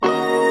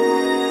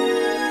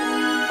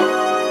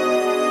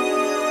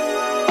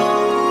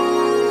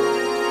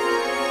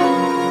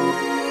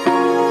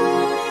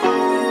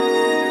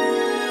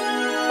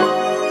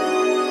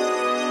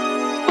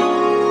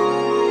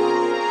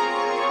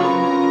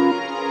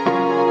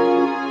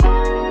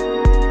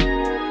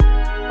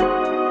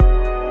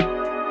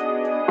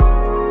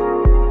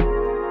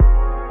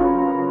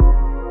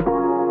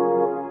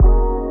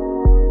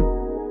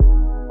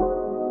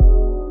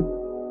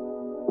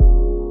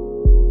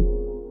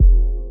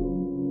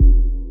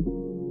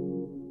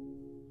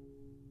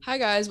Hi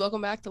guys,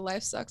 welcome back to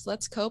Life Sucks,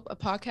 Let's Cope, a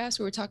podcast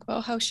where we talk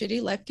about how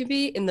shitty life can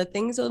be and the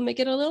things that'll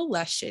make it a little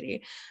less shitty.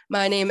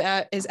 My name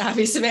is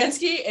Abby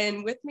Samansky,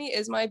 and with me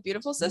is my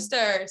beautiful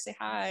sister. Say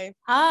hi.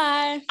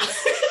 Hi.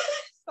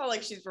 Not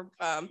like she's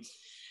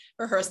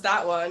rehearsed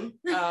that one.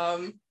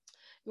 You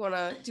want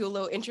to do a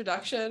little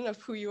introduction of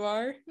who you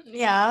are?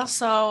 Yeah,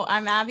 so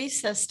I'm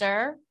Abby's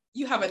sister,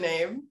 You have a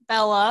name.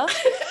 Bella.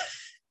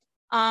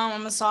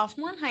 I'm a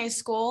sophomore in high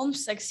school. I'm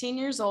 16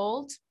 years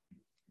old.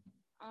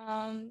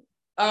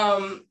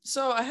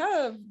 So I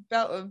have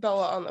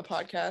Bella on the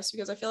podcast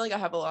because I feel like I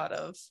have a lot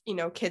of,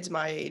 kids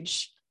my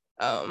age.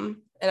 And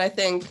I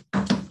think,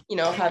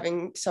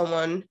 having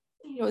someone,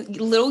 a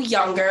little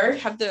younger,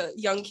 have the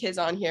young kids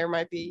on here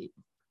might be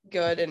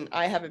good. And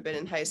I haven't been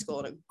in high school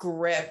in a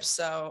grip.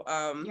 So,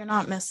 You're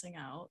not missing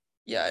out.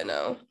 Yeah, I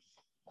know.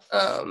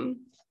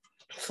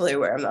 Fully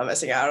aware I'm not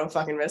missing out. I don't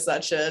fucking miss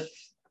that shit.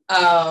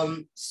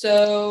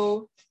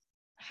 So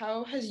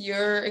how has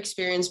your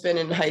experience been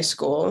in high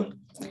school?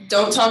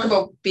 Don't talk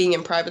about being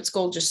in private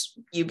school, just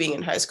you being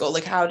in high school.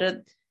 Like,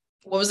 what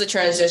was the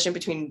transition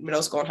between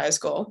middle school and high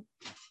school?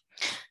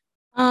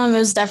 It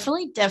was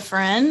definitely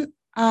different.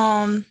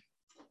 I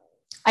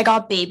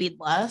got babied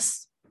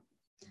less.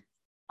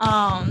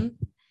 And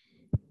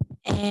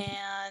I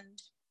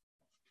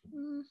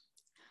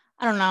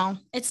don't know.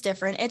 It's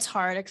different. It's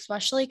hard,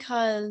 especially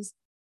because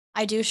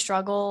I do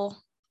struggle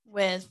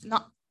with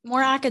not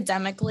more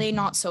academically,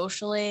 not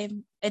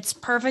socially. It's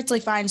perfectly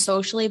fine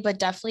socially, but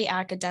definitely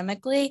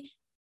academically.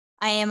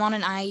 I am on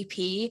an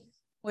IEP,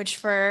 which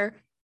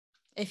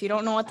if you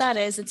don't know what that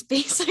is, it's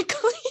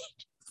basically,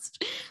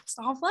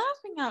 stop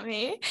laughing at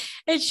me.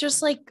 It's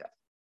just like,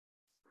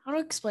 how to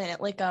explain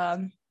it? Like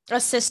a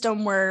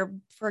system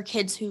for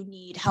kids who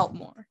need help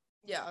more.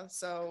 Yeah.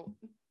 So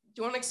do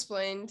you want to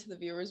explain to the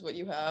viewers what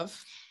you have?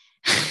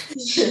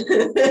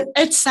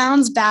 It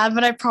sounds bad,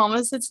 but I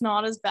promise it's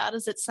not as bad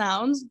as it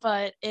sounds.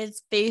 But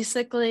it's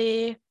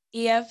basically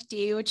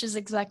EFD, which is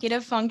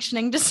executive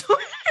functioning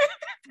disorder.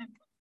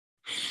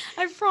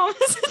 I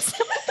promise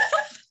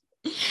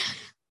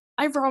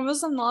I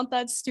promise I'm not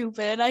that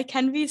stupid. I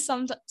can be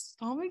sometimes.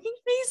 Stop making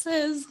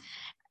faces.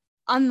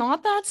 I'm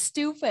not that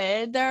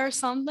stupid. There are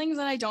some things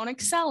that I don't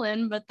excel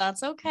in, but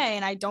that's okay.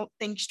 And I don't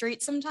think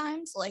straight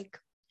sometimes, like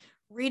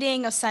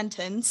reading a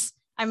sentence.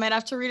 I might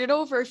have to read it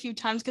over a few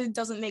times because it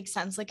doesn't make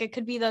sense. Like it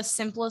could be the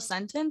simplest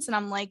sentence and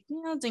I'm like,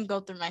 it didn't go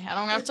through my head.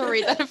 I'm gonna have to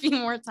read that a few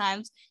more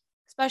times,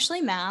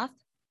 especially math.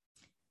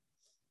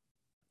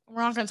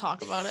 We're not gonna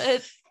talk about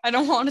it. I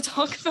don't want to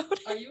talk about it.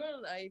 Are you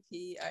on an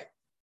IEP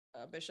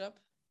Bishop?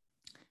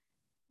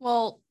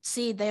 Well,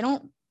 see, they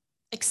don't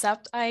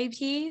accept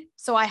IEP,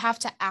 so I have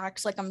to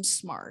act like I'm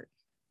smart.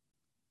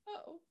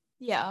 Oh.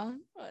 Yeah.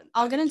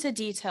 I'll get into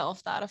detail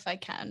if I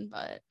can,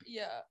 but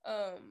yeah.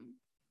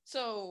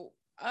 So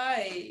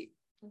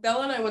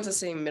Bella and I went to the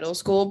same middle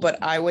school,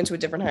 but I went to a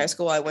different high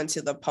school. I went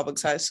to the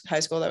public high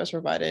school that was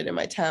provided in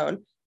my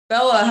town.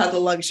 Bella had the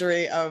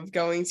luxury of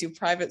going to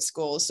private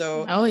school.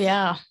 So, oh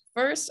yeah.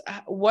 First,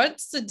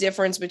 what's the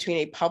difference between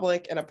a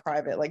public and a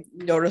private? Like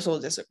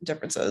noticeable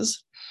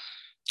differences?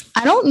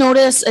 I don't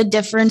notice a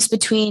difference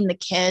between the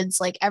kids.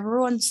 Like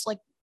everyone's like,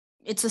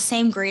 it's the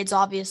same grades,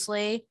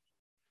 obviously.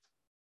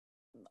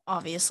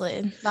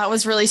 Obviously, that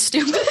was really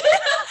stupid.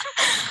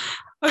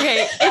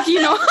 Okay, if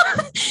you know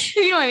what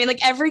I mean,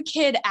 like every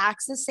kid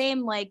acts the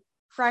same, like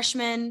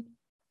freshmen,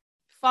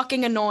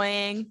 fucking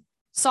annoying,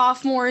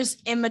 sophomores,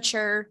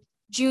 immature,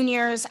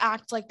 juniors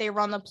act like they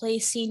run the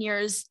place,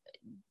 seniors,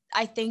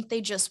 I think they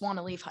just want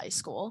to leave high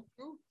school.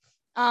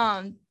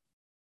 But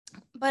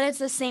it's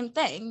the same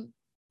thing.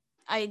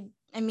 I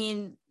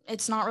mean,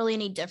 it's not really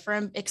any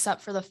different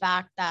except for the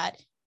fact that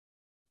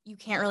you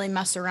can't really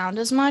mess around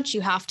as much. You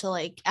have to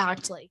like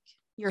act like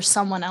you're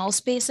someone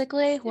else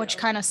basically, which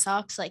kind of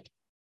sucks. Like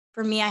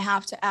for me, I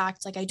have to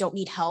act like I don't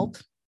need help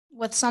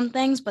with some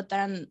things, but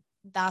then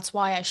that's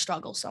why I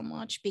struggle so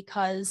much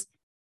because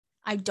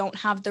I don't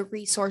have the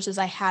resources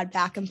I had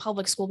back in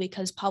public school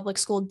because public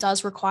school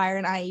does require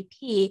an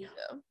IEP,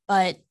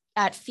 but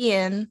at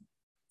Fian,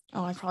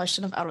 I probably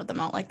shouldn't have outed them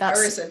out like that. I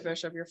already said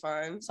Bishop, you're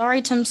fine.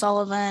 Sorry, Tim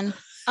Sullivan.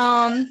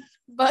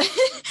 But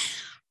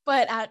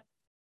at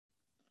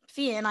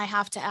Fian, I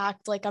have to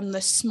act like I'm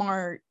the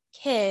smart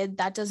kid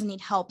that doesn't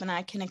need help and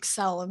I can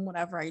excel in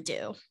whatever I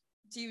do.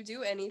 Do you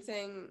do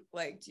anything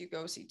like, do you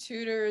go see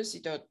tutors?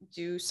 You don't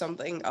do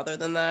something other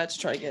than that to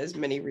try to get as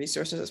many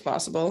resources as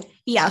possible?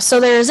 Yeah, so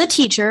there's a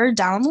teacher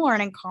down in the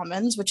Learning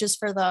Commons, which is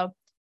for the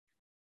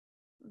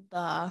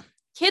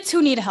kids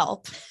who need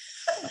help.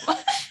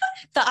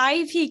 The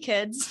IEP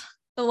kids,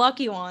 the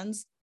lucky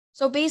ones.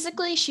 So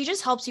basically, she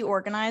just helps you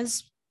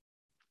organize.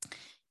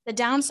 The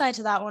downside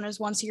to that one is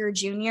once you're a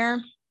junior,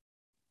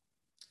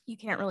 you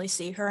can't really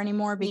see her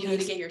anymore because you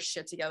need to get your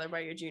shit together by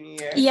your junior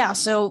year. Yeah,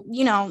 so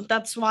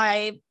that's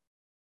why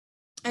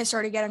I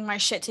started getting my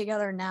shit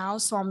together now.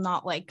 So I'm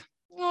not like,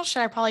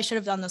 I probably should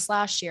have done this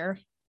last year.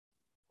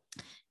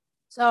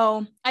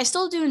 So I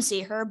still do and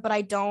see her, but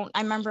I don't.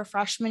 I remember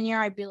freshman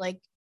year, I'd be like,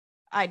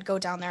 I'd go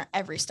down there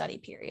every study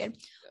period.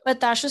 But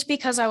that's just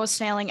because I was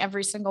failing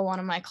every single one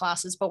of my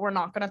classes, but we're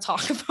not going to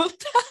talk about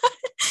that.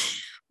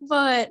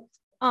 But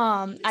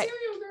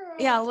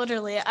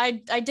literally,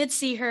 I did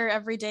see her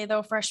every day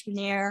though freshman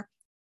year.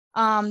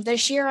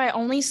 This year I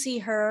only see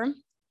her.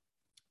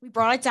 We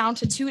brought it down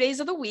to 2 days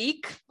of the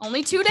week,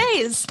 only 2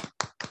 days.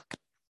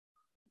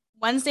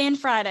 Wednesday and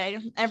Friday,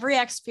 every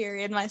X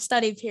period, my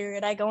study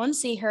period, I go and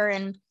see her.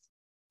 And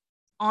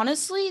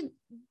honestly,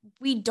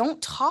 we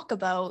don't talk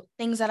about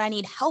things that I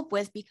need help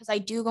with because I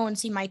do go and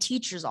see my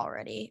teachers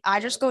already. I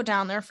just go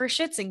down there for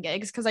shits and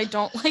gigs because I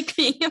don't like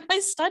being in my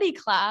study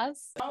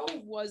class. How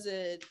was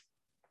it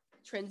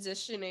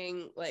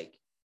transitioning? Like,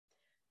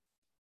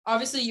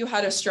 obviously you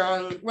had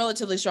a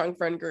relatively strong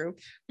friend group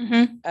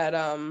at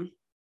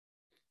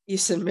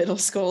Easton Middle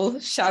School.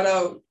 Shout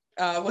out,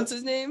 what's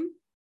his name?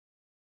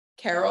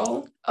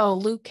 Carroll. Oh,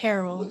 Luke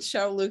Carroll.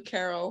 Shout out Luke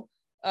Carroll.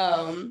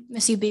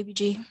 Miss you, baby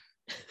G.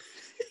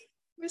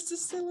 Mr.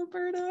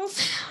 Siliberto.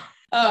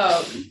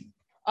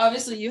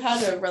 Obviously you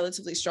had a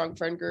relatively strong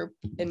friend group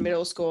in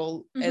middle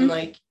school, and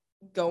like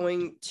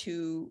going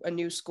to a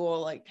new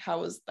school, like how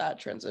was that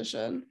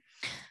transition?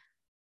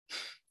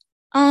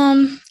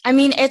 I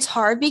mean, it's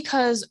hard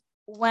because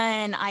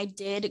when I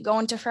did go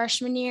into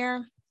freshman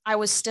year, it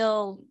was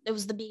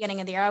the beginning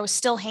of the year. I was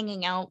still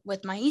hanging out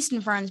with my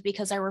Easton friends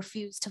because I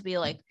refused to be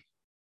like,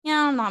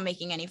 yeah, I'm not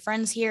making any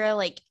friends here.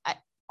 Like,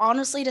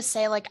 honestly, to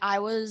say like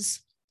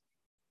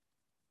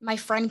my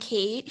friend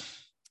Kate,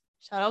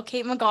 shout out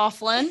Kate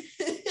McGoughlin,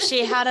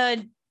 she had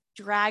to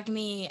drag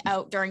me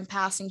out during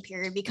passing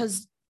period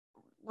because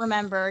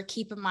remember,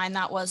 keep in mind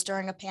that was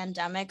during a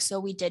pandemic. So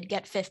we did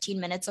get 15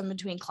 minutes in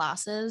between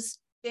classes.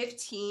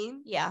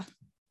 15? Yeah.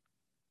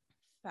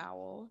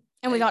 Foul.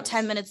 And we got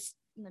 10 minutes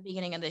in the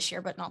beginning of this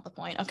year, but not the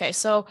point. Okay,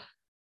 so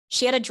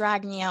she had to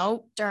drag me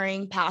out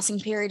during passing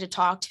period to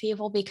talk to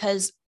people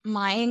because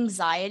my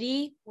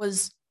anxiety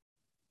was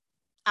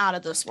out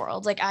of this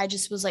world. Like, I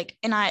just was like,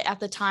 and at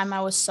the time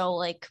I was so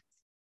like,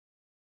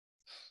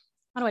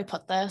 how do I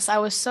put this? I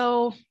was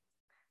so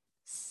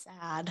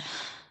sad.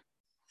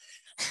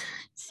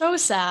 So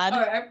sad.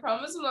 All right, I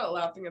promise I'm not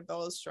laughing at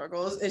Bella's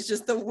struggles. It's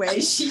just the way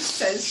she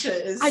says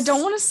shit is... I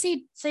don't want to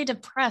say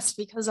depressed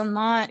because I'm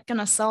not going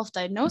to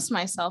self-diagnose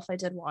myself. I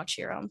did watch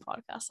your own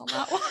podcast on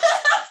that one.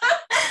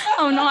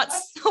 I'm not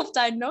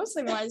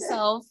self-diagnosing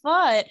myself,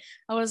 but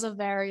I was a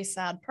very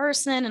sad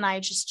person and I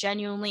just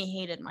genuinely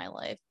hated my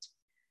life.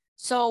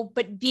 So,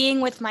 but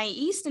being with my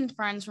Easton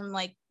friends from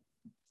like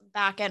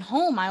back at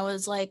home, I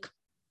was like,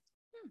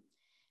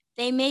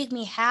 they make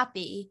me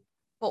happy,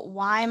 but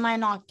why am I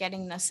not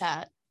getting this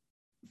at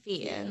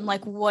Vian?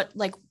 Like, what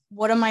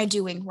am I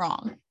doing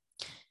wrong?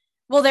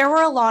 Well, there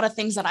were a lot of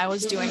things that I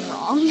was doing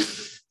wrong. I'm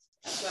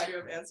glad you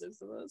have answers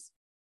to this.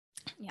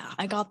 Yeah,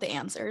 I got the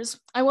answers.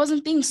 I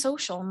wasn't being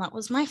social, and that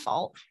was my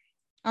fault.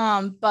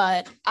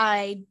 But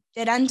I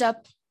did end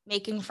up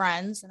making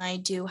friends, and I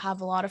do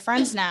have a lot of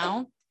friends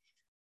now.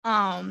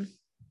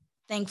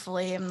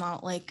 Thankfully, I'm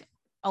not like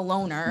a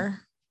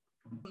loner.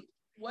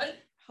 What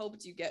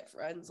helped you get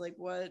friends? Like,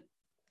 what?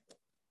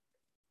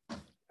 I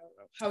don't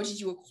know. How did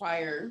you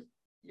acquire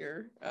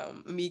your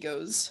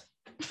amigos?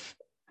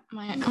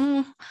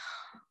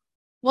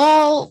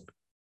 Well,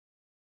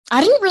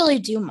 I didn't really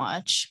do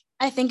much.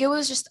 I think it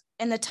was just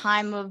in the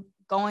time of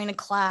going to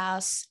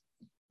class,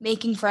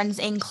 making friends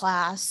in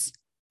class,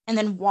 and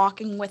then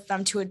walking with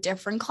them to a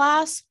different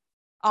class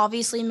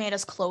obviously made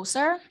us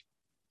closer.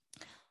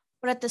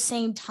 But at the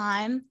same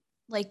time,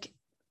 like,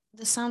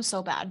 this sounds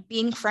so bad.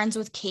 Being friends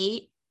with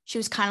Kate, she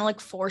was kind of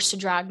like forced to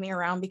drag me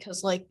around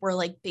because like we're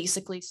like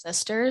basically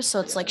sisters. So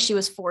it's like she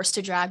was forced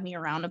to drag me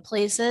around to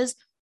places.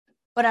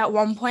 But at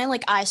one point,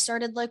 like I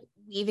started like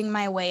weaving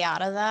my way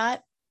out of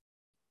that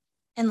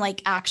and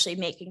like actually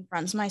making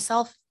friends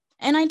myself.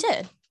 And I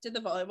did. Did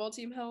the volleyball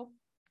team help?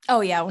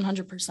 Oh yeah,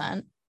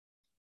 100%.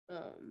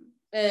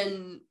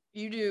 And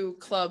you do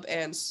club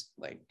and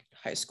like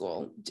high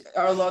school.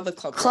 Are a lot of the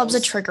club's a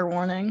trigger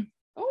warning.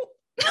 Oh.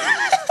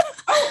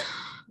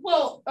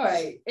 Well, all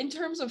right. In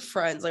terms of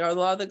friends, like are a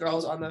lot of the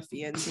girls on the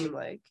FIAN team,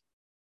 like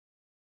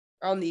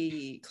on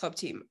the club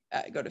team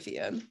go to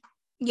FIAN?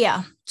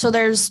 Yeah. So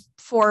there's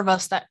 4 of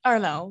us that, or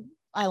no,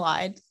 I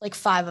lied. Like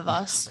 5 of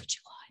us. But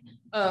you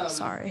lied.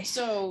 Sorry.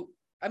 So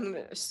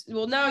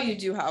now you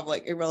do have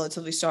like a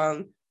relatively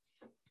strong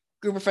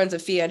group of friends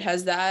at FIAN.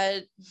 Has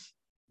that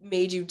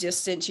made you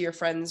distant to your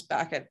friends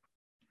back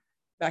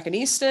in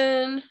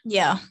Easton?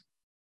 Yeah.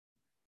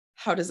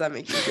 How does that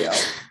make you feel?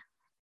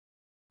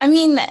 I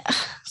mean,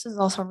 this is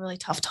also a really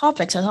tough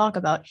topic to talk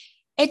about.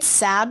 It's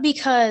sad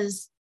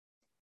because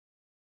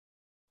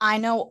I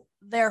know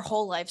their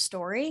whole life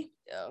story,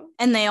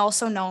 and they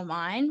also know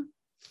mine.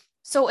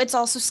 So it's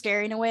also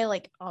scary in a way,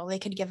 like, oh, they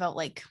could give out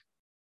like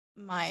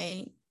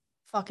my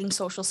fucking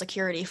social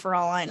security for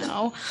all I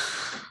know.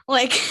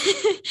 Like,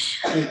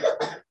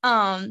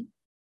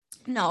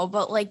 no,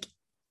 but like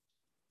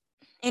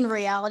in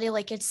reality,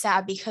 like it's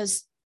sad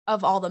because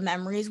of all the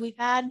memories we've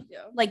had,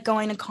 like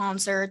going to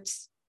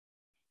concerts,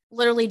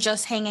 literally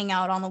just hanging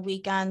out on the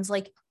weekends.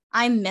 Like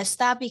I miss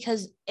that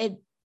because it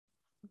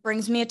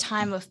brings me a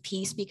time of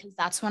peace because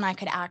that's when I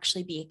could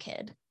actually be a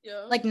kid.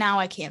 Yeah. Like now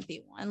I can't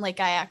be one. Like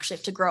I actually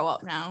have to grow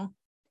up now.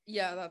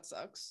 Yeah, that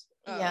sucks.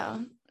 Yeah.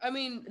 I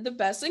mean, the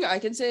best thing I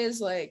can say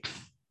is like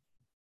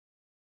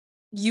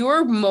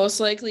you're most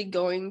likely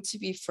going to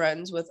be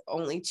friends with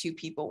only 2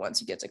 people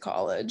once you get to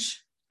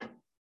college.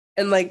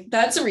 And like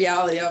that's the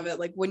reality of it.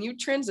 Like when you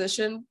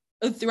transition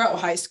throughout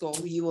high school,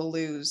 you will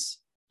lose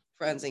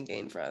friends and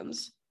gain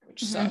friends,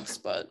 which sucks,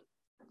 but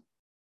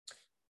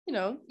you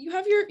know, you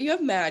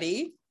have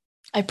Maddie.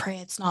 I pray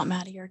it's not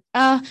Maddie or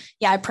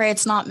I pray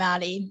it's not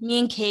Maddie. Me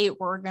and Kate,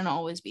 we're gonna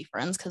always be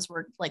friends because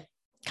we're like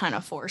kind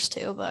of forced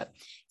to, but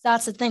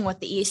that's the thing with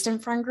the Easton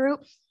friend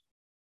group.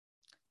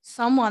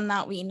 Someone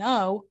that we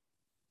know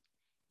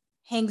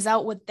hangs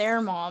out with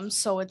their moms,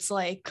 so it's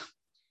like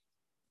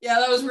yeah,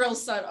 that was real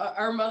sad.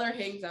 Our mother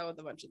hangs out with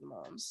a bunch of the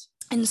moms,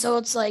 and so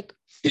it's like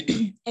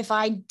if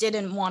I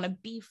didn't want to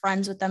be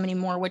friends with them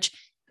anymore, which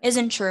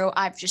isn't true,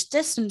 I've just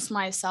distanced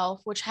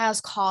myself, which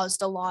has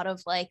caused a lot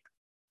of like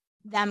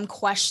them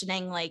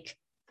questioning like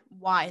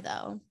why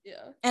though.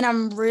 Yeah. And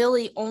I'm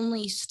really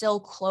only still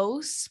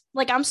close.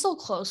 Like I'm still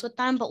close with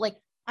them, but like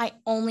I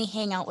only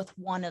hang out with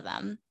one of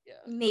them. Yeah.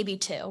 Maybe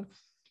 2.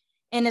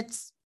 And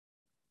it's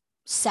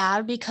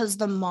sad because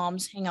the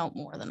moms hang out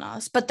more than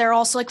us, but they're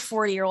also like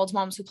 40-year-old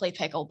moms who play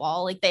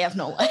pickleball. Like they have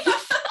no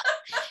life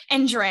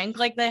and drink.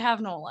 Like they have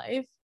no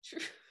life.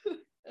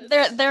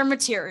 They're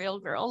material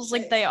girls.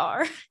 Like they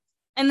are.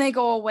 And they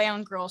go away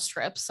on girls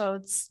trips. So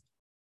it's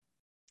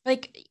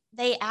like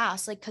they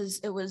asked, like, because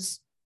it was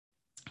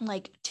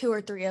like 2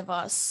 or 3 of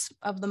us,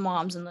 of the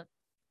moms and the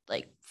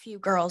like few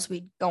girls,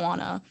 we'd go on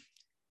a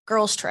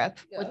girls trip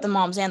with the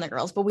moms and the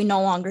girls, but we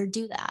no longer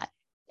do that.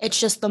 It's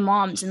just the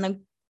moms, and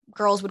the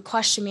girls would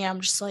question me.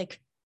 I'm just like,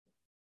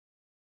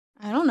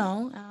 I don't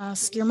know,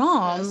 ask your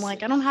mom. Yes.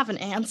 Like I don't have an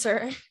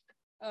answer.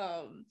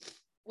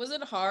 Was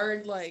it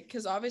hard, like,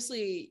 because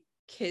obviously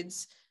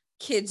kids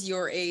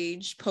your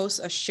age post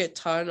a shit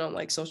ton on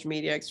like social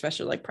media,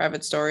 especially like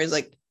private stories.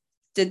 Like,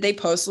 did they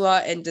post a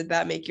lot, and did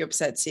that make you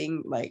upset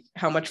seeing like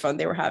how much fun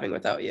they were having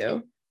without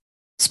you?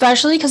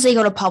 Especially because they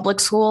go to public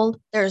school.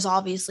 There's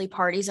obviously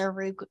parties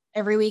every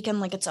weekend.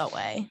 Like it's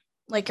OA.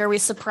 Like, are we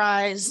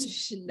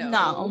surprised?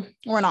 No,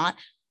 we're not.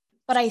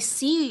 But I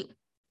see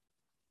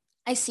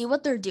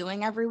what they're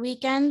doing every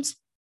weekend.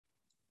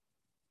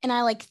 And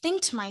I like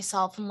think to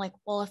myself, I'm like,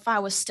 well, if I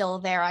was still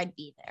there, I'd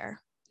be there.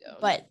 Yeah.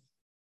 But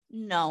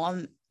no,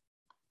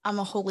 I'm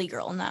a holy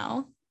girl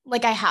now.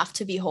 Like I have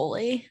to be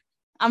holy.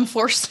 I'm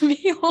forced to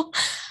be.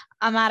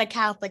 I'm at a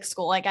Catholic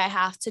school. Like I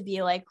have to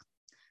be like,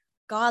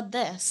 God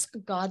this,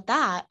 God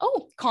that.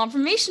 Oh,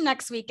 confirmation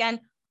next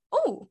weekend.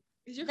 Oh,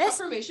 is your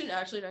confirmation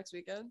actually next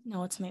weekend?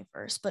 No, it's May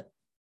 1st, but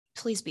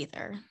please be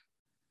there.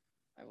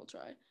 I will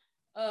try.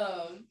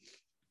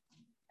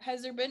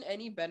 Has there been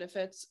any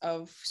benefits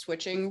of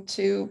switching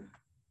to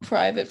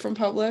private from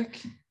public?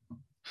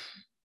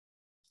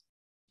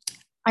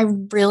 I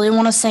really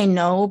want to say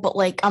no, but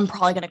like I'm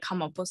probably gonna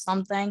come up with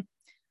something.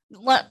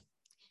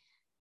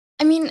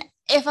 I mean,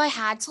 if I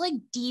had to like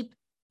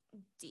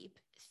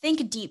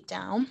think deep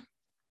down,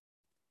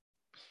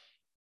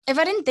 if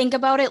I didn't think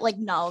about it, like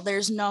no,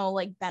 there's no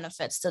like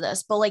benefits to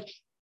this, but like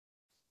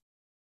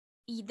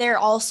there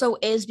also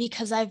is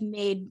because I've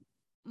made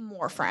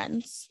more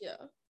friends. Yeah.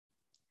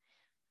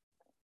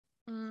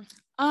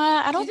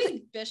 I don't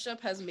think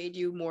Bishop has made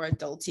you more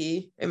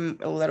adulty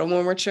and a little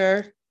more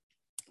mature.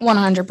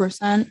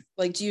 100%.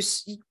 Like,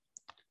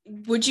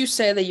 would you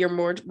say that you're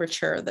more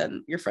mature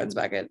than your friends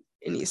back in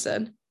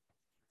Easton?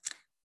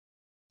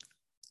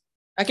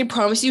 I can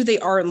promise you they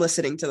aren't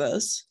listening to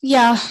this.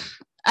 Yeah,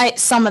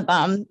 some of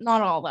them,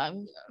 not all of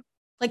them. Yeah.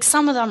 Like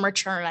some of them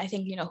return. I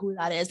think you know who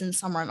that is, and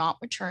some are not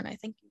return. I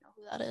think you know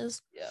who that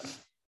is. Yeah.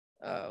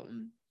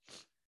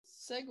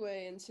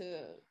 Segue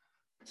into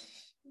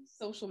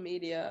social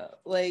media.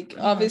 Like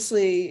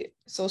obviously,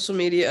 social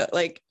media.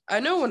 Like I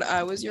know when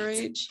I was your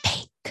age.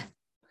 Fake.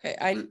 Okay,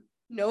 I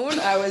know when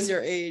I was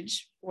your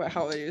age.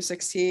 How old are you?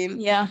 16.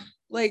 Yeah.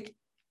 Like,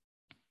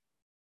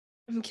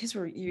 I mean, kids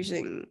were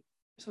using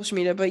social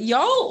media, but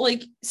y'all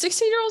like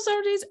 16-year-olds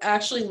nowadays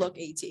actually look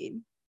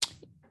 18.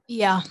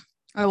 Yeah,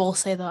 I will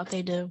say that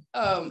they do.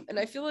 And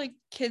I feel like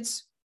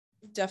kids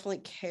definitely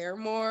care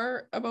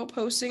more about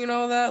posting and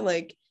all that.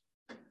 Like,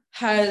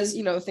 has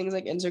things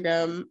like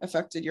Instagram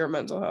affected your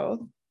mental health?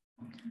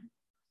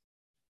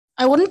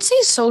 I wouldn't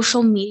say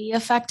social media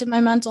affected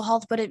my mental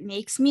health, but it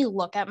makes me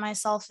look at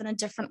myself in a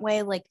different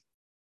way. Like,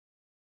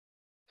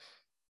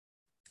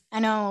 I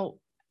know,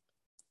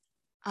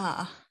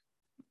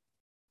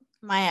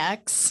 my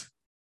ex,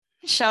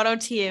 shout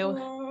out to you.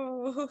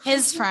 Oh.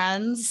 His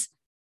friends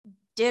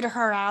did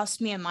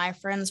harass me and my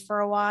friends for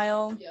a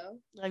while. Yeah.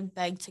 I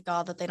beg to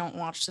God that they don't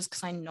watch this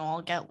because I know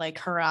I'll get like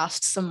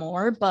harassed some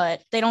more,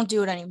 but they don't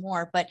do it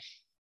anymore. But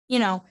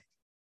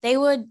they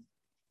were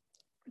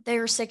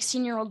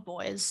 16-year-old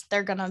boys.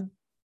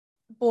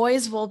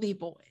 Boys will be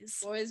boys.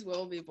 Boys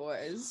will be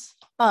boys.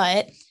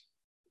 But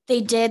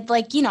they did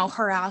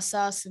harass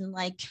us, and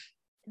like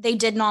they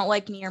did not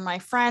like me or my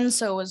friends,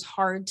 so it was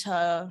hard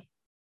to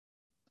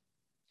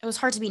it was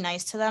hard to be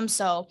nice to them.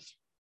 So,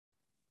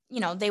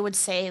 they would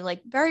say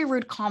like very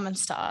rude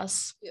comments to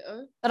us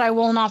that I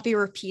will not be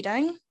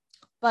repeating.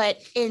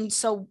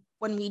 So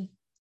when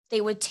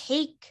they would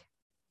take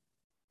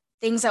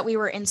things that we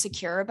were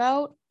insecure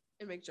about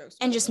and make jokes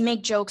and just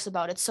make jokes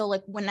about it. So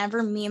like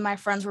whenever me and my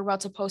friends were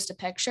about to post a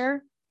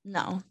picture,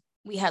 no,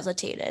 we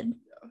hesitated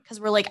because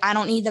we're like, I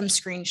don't need them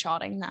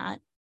screenshotting that.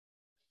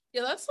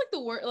 Yeah, that's like the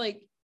word.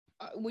 Like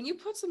when you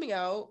put something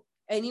out,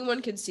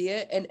 anyone can see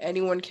it and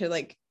anyone can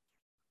like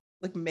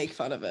make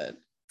fun of it.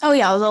 Oh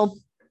yeah, they'll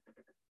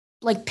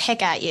like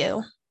pick at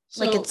you.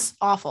 So like it's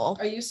awful.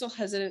 Are you still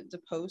hesitant to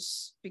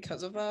post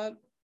because of that?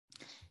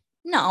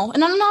 No,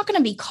 and I'm not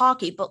gonna be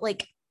cocky, but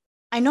like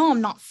I know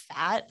I'm not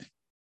fat.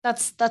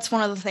 That's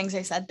one of the things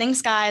I said.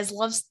 Thanks, guys.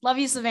 Love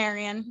you,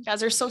 Savarian. You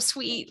guys are so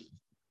sweet.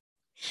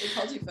 They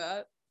called you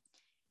fat?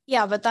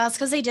 Yeah, but that's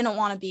because they didn't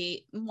wanted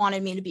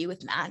me to be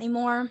with Matt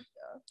anymore.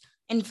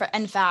 Yeah.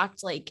 In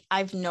fact, like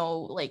I've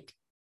like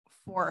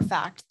for a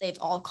fact they've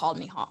all called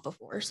me hot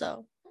before.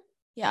 So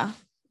yeah.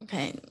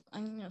 Okay,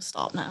 I'm gonna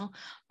stop now.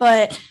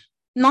 But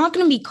I'm not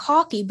gonna be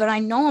cocky, but I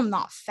know I'm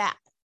not fat.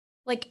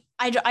 Like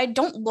I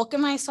don't look at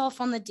myself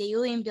on the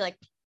daily and be like,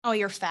 oh,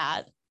 you're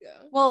fat. Yeah.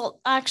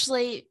 Well,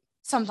 actually,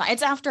 sometimes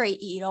it's after I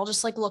eat. I'll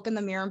just like look in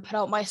the mirror and put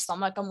out my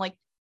stomach. I'm like,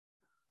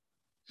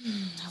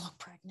 I look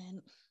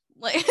pregnant.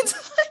 Like it's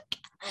like,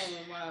 oh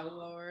my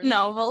Lord.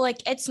 No, but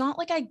like it's not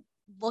like I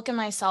look at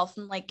myself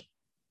and like,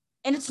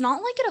 and it's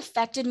not like it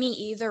affected me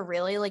either,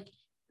 really. Like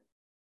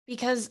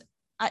because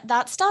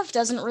that stuff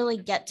doesn't really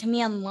get to me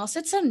unless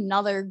it's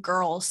another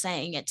girl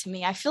saying it to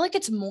me. I feel like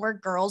it's more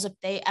girls if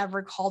they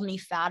ever called me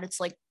fat. It's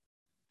like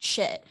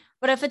shit.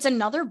 But if it's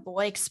another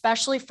boy,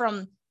 especially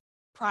from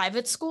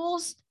private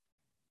schools,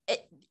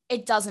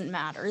 it doesn't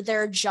matter.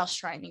 They're just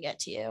trying to get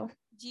to you.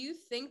 Do you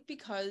think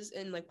because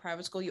in like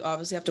private school you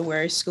obviously have to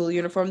wear a school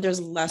uniform,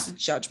 there's less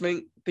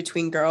judgment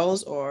between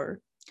girls, or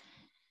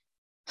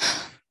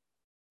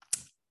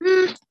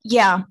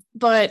yeah,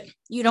 but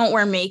you don't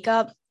wear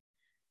makeup?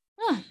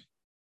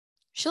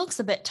 She looks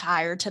a bit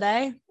tired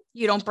today.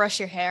 You don't brush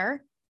your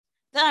hair?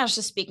 That's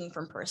just speaking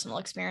from personal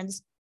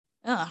experience.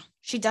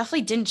 She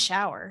definitely didn't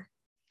shower.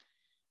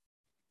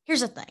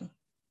 Here's the thing.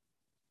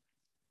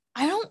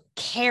 I don't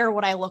care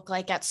what I look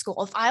like at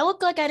school. If I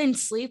look like I didn't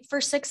sleep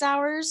for 6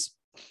 hours,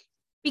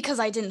 because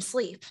I didn't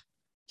sleep.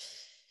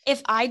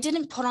 If I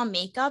didn't put on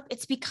makeup,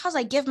 it's because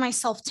I give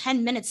myself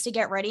 10 minutes to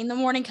get ready in the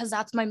morning because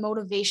that's my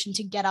motivation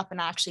to get up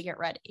and actually get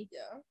ready.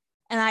 Yeah.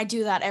 And I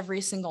do that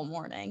every single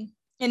morning.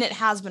 And it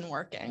has been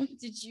working.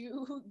 Did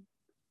you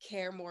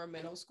care more in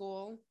middle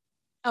school?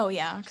 Oh,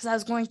 yeah, because I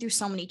was going through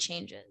so many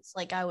changes.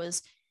 Like I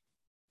was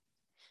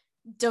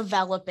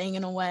developing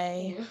in a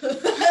way.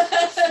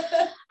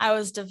 I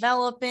was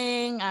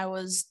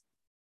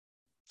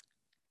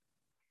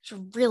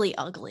really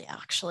ugly,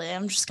 actually.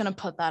 I'm just going to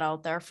put that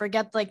out there.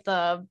 Forget like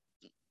I'm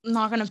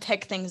not going to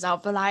pick things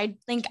out, but I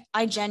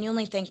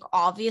genuinely think,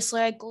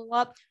 obviously I grew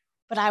up,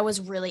 but I was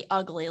really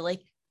ugly.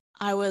 Like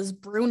I was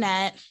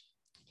brunette.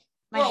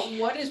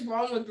 What is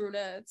wrong with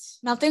brunettes?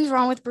 Nothing's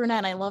wrong with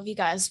brunette. I love you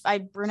guys.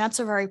 Brunettes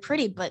are very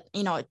pretty, but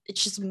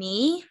it's just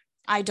me.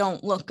 I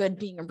don't look good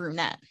being a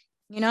brunette,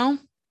 Yeah.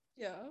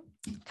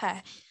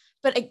 Okay.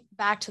 But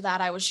back to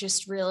that, I was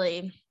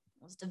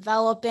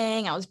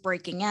developing, I was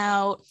breaking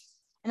out.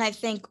 And I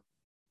think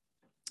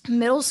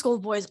middle school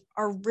boys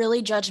are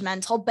really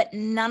judgmental, but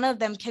none of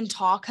them can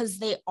talk because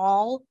they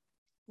all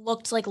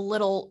looked like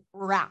little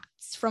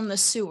rats from the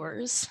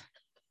sewers.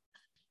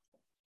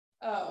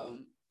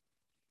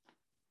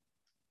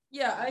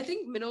 Yeah, I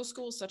think middle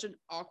school is such an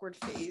awkward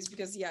phase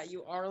because,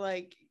 you are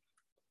like,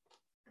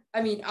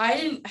 I mean, I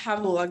didn't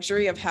have the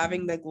luxury of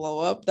having the glow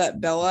up that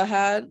Bella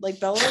had.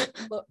 Like, Bella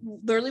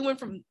literally went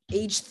from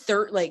age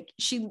 30, like,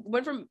 she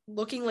went from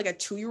looking like a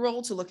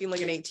 2-year-old to looking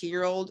like an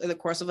 18-year-old in the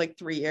course of like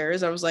 3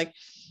 years. I was like,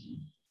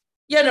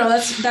 yeah, no,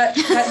 that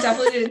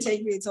definitely didn't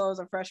take me until I was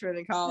a freshman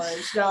in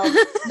college. No,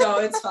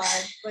 it's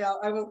fine. Like,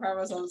 I won't cry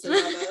myself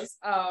saying all this.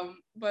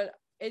 But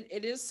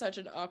it is such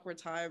an awkward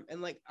time.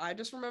 And like, I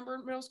just remember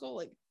in middle school,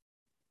 like,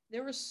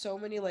 there were so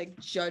many like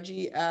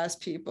judgy ass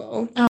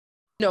people. Oh.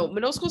 No,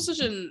 middle school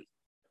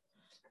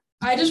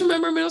I just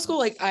remember middle school,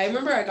 like I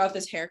remember I got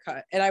this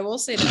haircut, and I will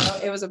say now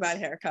it was a bad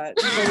haircut,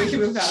 but we can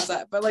move past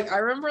that. But like I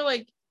remember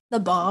like the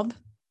bob.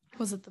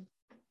 Was it the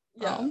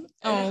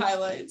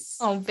highlights?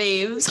 Oh,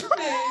 babes.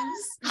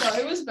 No,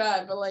 it was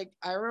bad, but like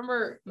I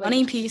remember like,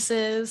 money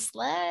pieces.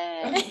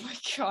 Slay. Oh my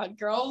god,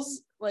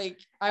 girls like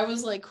I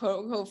was like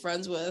quote unquote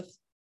friends with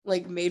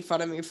like made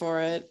fun of me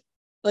for it.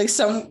 Like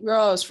some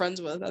girl I was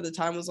friends with at the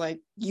time was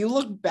like, "You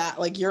look bad,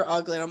 like you're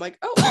ugly." And I'm like,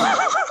 "Oh,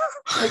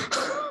 like,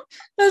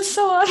 that's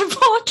so out of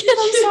pocket."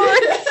 I'm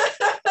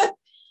sorry.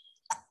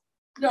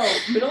 No,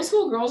 middle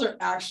school girls are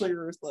actually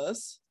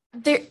ruthless.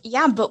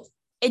 Yeah, but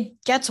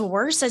it gets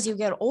worse as you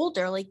get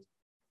older. Like,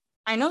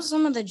 I know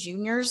some of the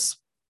juniors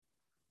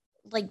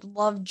like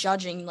love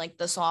judging like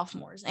the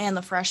sophomores and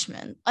the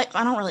freshmen. Like,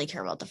 I don't really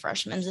care about the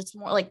freshmen. It's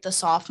more like the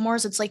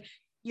sophomores. It's like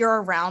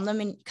you're around them,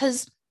 and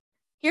because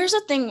here's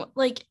the thing,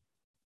 like.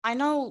 I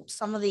know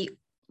some of the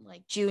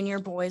like junior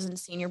boys and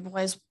senior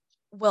boys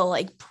will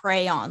like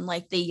prey on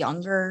like the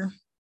younger,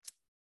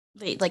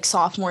 like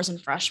sophomores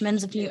and freshmen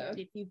if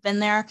you've been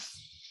there,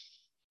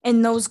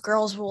 and those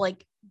girls will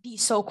like be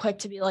so quick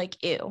to be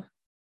like, ew.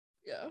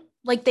 Yeah.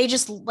 Like they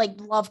just like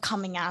love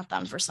coming at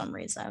them for some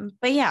reason.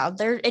 But yeah,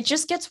 it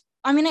just gets,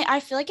 I mean, I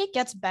feel like it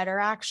gets better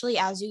actually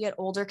as you get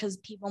older because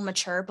people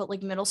mature, but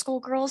like middle school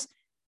girls,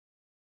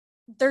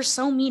 they're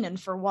so mean, and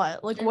for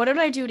what? Like, what did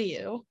I do to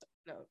you?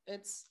 No,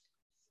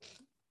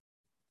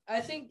 I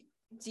think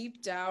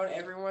deep down,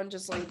 everyone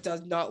just like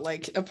does not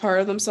like a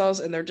part of themselves,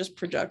 and they're just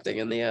projecting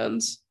in the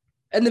ends.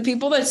 And the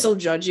people that still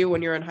judge you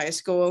when you're in high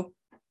school,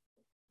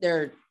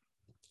 they're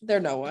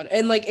no one.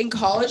 And like in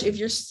college, if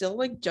you're still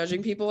like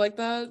judging people like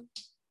that,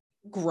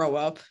 grow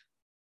up.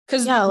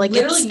 Because yeah, like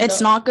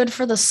it's not good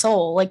for the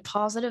soul. Like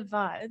positive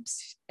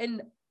vibes.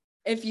 And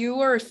if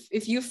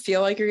you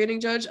feel like you're getting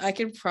judged, I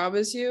can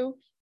promise you,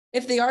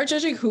 if they are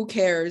judging, who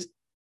cares?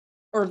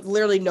 Or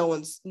literally no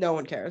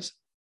one cares.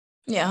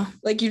 Yeah.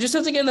 Like you just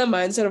have to get in that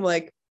mindset of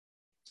like,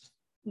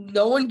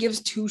 no one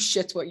gives two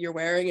shits what you're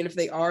wearing, and if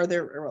they are,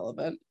 they're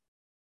irrelevant.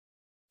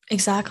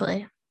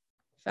 Exactly.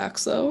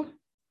 Facts though.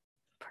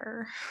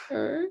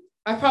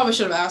 I probably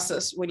should have asked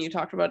this when you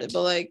talked about it,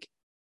 but like,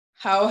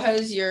 how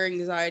has your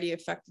anxiety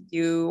affected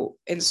you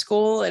in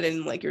school and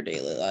in like your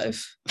daily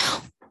life?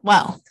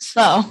 Well,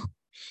 so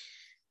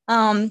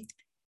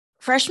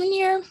freshman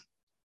year,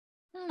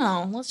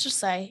 no, let's just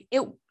say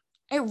it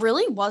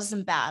really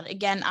wasn't bad.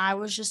 Again, I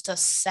was just a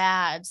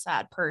sad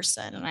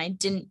person, and I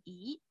didn't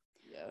eat.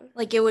 Yeah.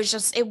 Like it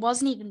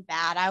wasn't even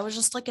bad. I was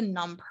just like a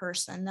numb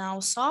person. Now,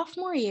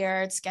 sophomore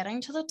year, it's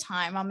getting to the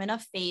time I'm in a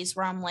phase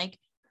where I'm like,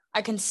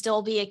 I can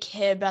still be a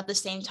kid, but at the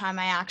same time,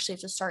 I actually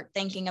have to start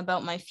thinking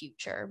about my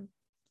future.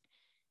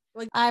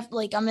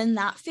 I'm in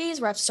that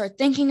phase where I have to start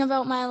thinking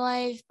about my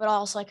life, but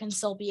also I can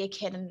still be a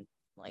kid and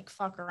like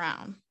fuck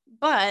around.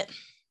 But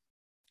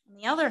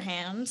on the other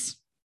hand,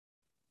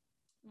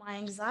 my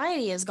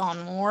anxiety has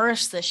gone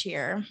worse this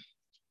year.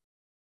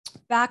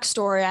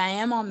 Backstory, I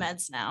am on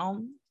meds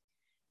now.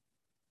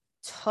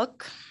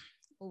 Took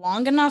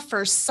long enough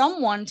for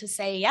someone to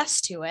say yes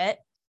to it.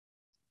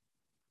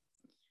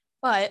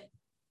 But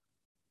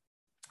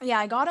yeah,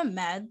 I got a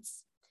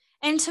meds.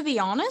 And to be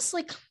honest,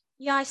 like,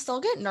 yeah, I still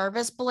get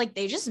nervous, but like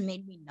they just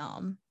made me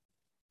numb.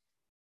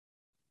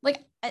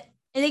 Like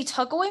they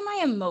took away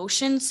my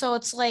emotions. So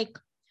it's like,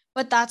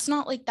 but that's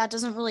not like,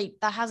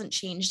 that hasn't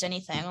changed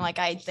anything. Like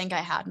I think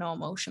I had no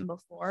emotion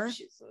before.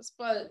 Jesus.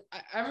 But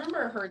I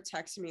remember her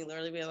texting me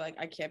literally being like,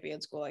 I can't be in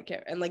school. I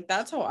can't. And like,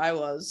 that's how I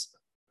was.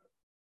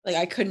 Like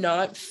I could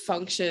not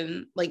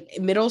function like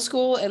middle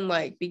school and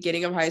like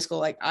beginning of high school.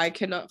 Like I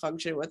could not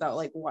function without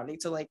like wanting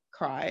to like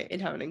cry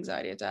and have an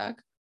anxiety attack.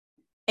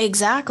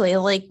 Exactly.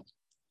 Like,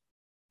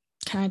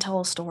 can I tell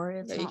a story?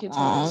 It's yeah, not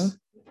long.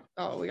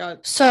 Oh, we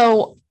got.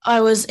 So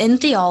I was in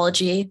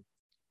theology,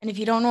 and if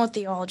you don't know what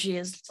theology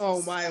is,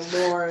 oh my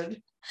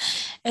Lord,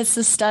 it's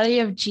the study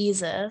of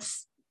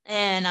Jesus.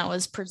 And I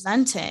was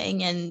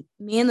presenting, and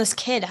me and this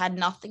kid had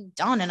nothing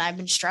done. And I've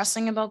been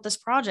stressing about this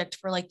project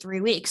for like 3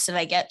 weeks. Did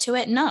I get to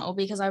it? No,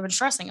 because I've been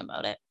stressing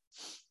about it.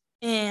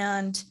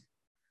 And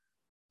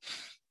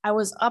I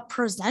was up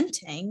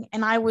presenting,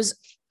 and I was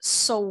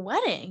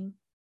sweating.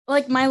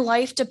 Like my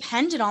life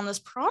depended on this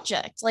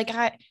project. Like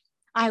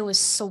I was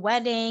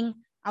sweating.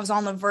 I was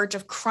on the verge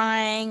of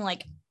crying.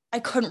 Like I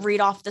couldn't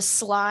read off the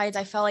slides.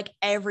 I felt like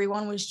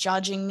everyone was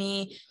judging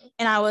me,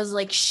 and I was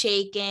like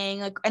shaking,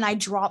 like, and I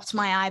dropped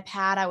my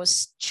iPad. I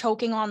was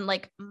choking on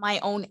like my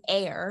own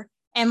air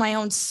and my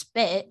own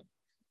spit,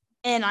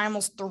 and I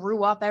almost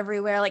threw up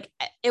everywhere. Like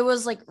it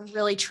was like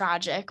really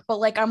tragic, but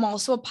like I'm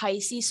also a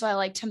Pisces, so I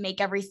like to make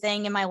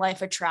everything in my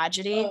life a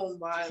tragedy. Oh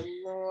my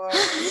Lord.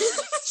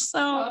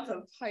 So that's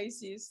a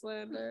Pisces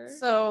slander.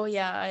 So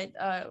yeah,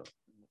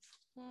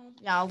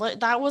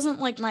 that wasn't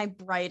like my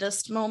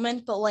brightest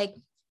moment, but like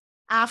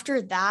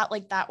after that,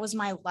 like that was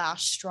my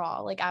last straw.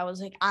 Like I was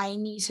like, I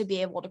need to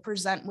be able to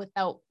present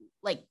without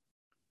like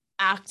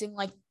acting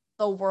like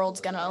the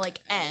world's gonna like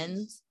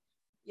end.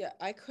 Yeah,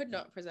 I could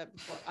not present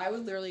before. I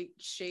would literally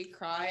shake,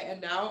 cry, and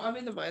now I'm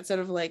in the mindset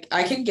of like,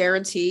 I can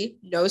guarantee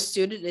no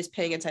student is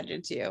paying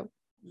attention to you.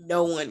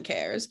 No one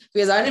cares,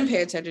 because I didn't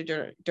pay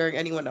attention during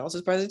anyone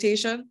else's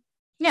presentation.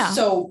 Yeah.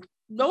 So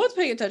no one's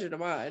paying attention to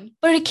mine.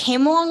 But it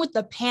came along with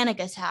the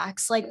panic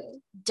attacks. Like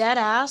dead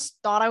ass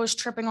thought I was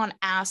tripping on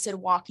acid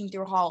walking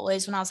through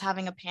hallways when I was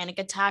having a panic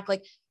attack.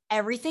 Like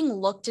everything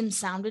looked and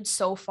sounded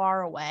so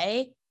far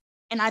away,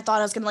 and I thought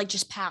I was gonna like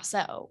just pass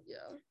out.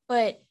 Yeah.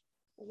 But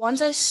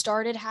once I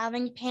started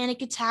having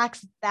panic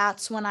attacks,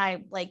 that's when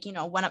I like,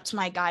 went up to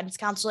my guidance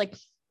counselor. Like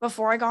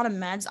before I got on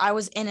meds, I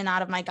was in and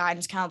out of my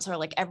guidance counselor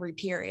like every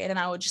period, and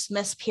I would just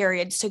miss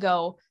periods to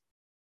go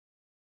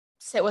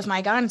sit with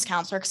my guidance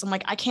counselor because I'm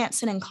like, I can't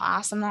sit in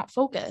class. I'm not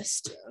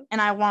focused,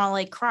 and I want to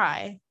like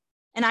cry,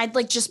 and I'd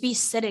like just be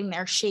sitting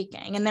there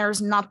shaking, and there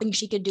was nothing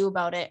she could do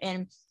about it.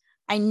 And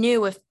I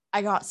knew if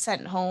I got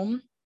sent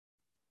home,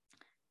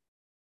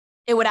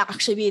 it would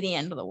actually be the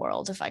end of the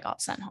world if I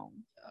got sent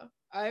home.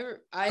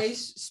 I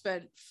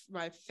spent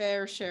my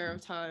fair share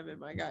of time in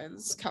my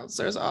guidance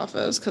counselor's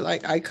office because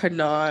I could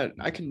not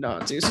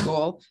do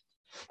school.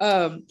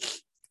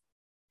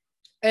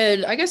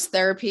 And I guess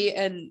therapy,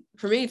 and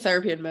for me,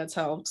 therapy and meds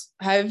helped.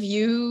 Have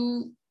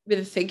you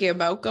been thinking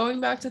about going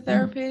back to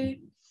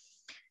therapy?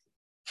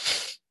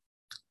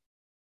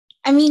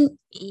 I mean,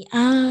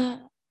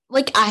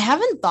 like I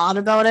haven't thought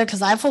about it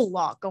because I have a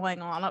lot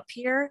going on up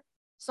here.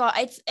 So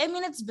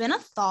it's been a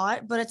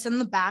thought, but it's in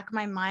the back of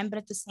my mind. But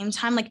at the same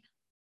time, like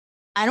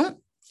I don't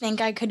think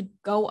I could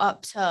go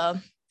up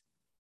to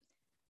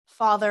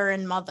father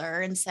and mother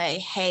and say,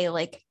 hey,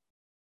 like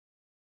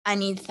I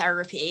need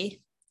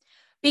therapy.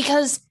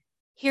 Because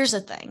here's the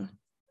thing.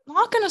 I'm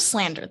not going to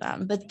slander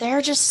them, but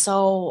they're just so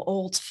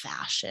old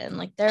fashioned.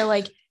 Like they're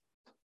like,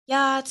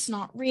 yeah, it's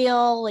not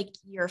real. Like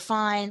you're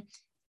fine.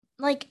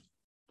 Like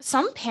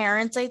some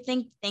parents, I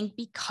think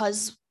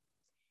because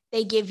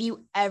they give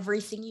you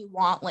everything you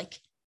want, like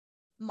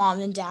mom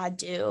and dad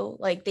do,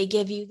 like they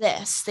give you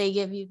this, they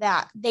give you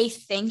that. They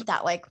think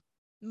that like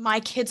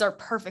my kids are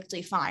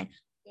perfectly fine,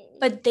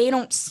 but they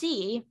don't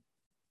see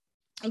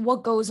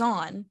what goes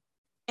on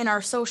in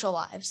our social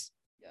lives.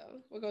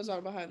 What goes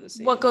on behind the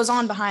scenes? What goes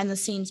on behind the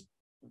scenes,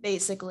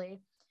 basically.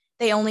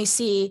 They only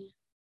see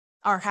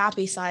our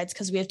happy sides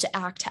because we have to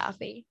act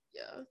happy.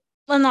 Yeah.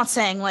 I'm not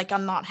saying like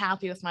I'm not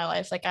happy with my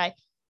life. Like I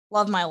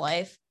love my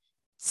life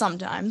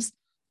sometimes.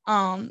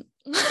 I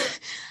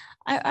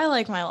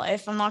like my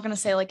life. I'm not going to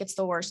say like it's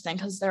the worst thing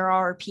because there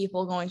are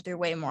people going through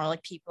way more,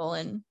 like people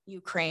in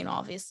Ukraine,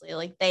 obviously.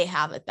 Like they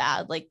have it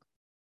bad. Like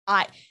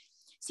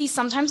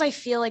sometimes I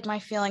feel like my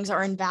feelings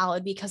are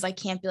invalid because I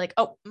can't be like,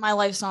 oh, my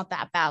life's not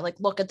that bad. Like,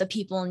 look at the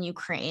people in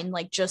Ukraine.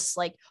 Like, just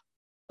like,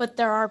 but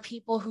there are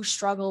people who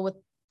struggle with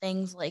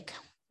things like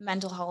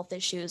mental health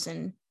issues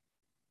and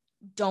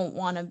don't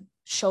want to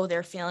show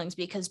their feelings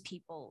because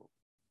people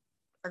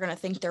are going to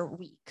think they're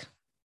weak.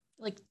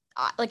 Like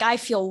I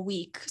feel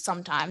weak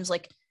sometimes.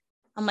 Like,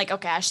 I'm like,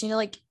 okay, I just need to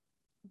like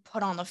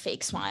put on a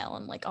fake smile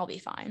and like, I'll be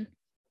fine.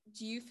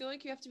 Do you feel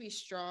like you have to be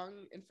strong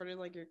in front of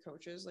like your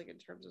coaches, like in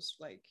terms of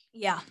like?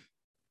 Yeah.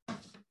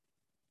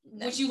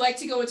 Would you like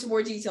to go into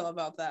more detail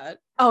about that?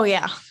 Oh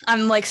yeah,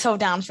 I'm like so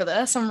down for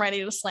this. I'm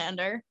ready to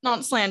slander,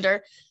 not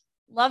slander.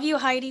 Love you,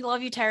 Heidi.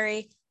 Love you,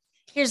 Terry.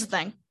 Here's the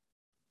thing.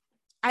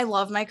 I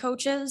love my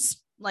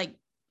coaches. Like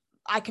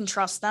I can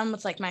trust them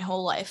with like my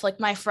whole life. Like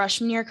my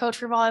freshman year coach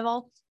for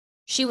volleyball,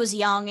 she was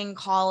young in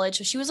college.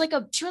 So she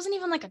wasn't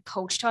even like a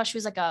coach to us. She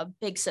was like a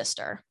big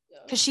sister.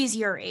 Because she's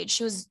your age.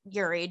 She was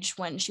your age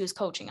when she was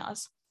coaching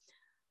us,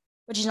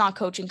 but she's not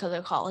coaching because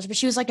of college, but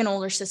she was like an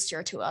older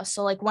sister to us.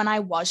 So like when I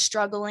was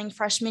struggling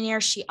freshman year,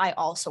 I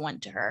also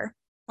went to her.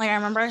 Like I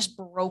remember I just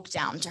broke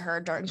down to her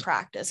during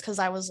practice because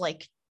I was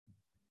like,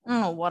 I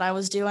don't know what I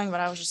was doing, but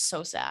I was just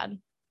so sad.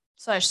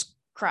 So I just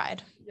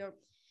cried. Yep.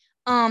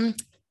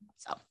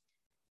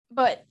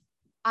 But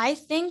I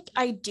think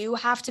I do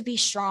have to be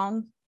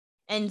strong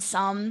in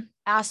some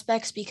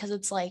aspects because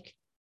it's like,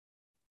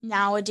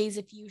 nowadays,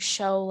 if you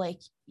show like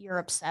you're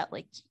upset,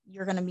 like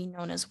you're going to be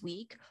known as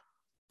weak.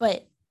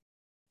 But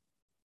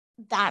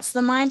that's the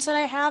mindset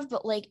I have.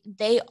 But like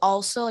they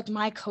also, like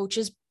my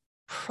coaches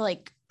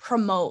like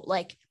promote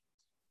like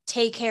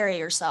take care of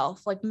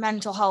yourself, like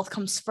mental health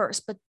comes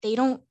first, but they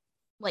don't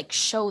like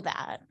show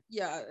that.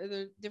 Yeah,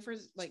 the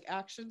different like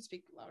actions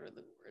speak louder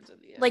than words in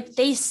the end. Like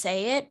they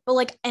say it, but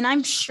like, and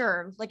I'm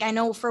sure, like I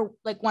know for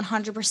like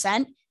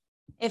 100%,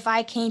 if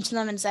I came to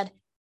them and said,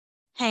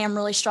 hey, I'm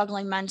really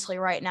struggling mentally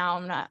right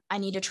now, I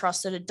need a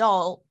trusted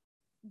adult,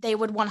 they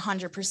would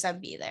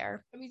 100% be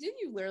there. I mean, didn't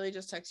you literally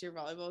just text your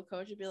volleyball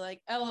coach and be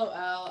like, LOL,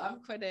 I'm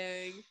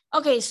quitting?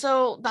 Okay,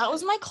 so that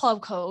was my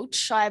club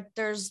coach.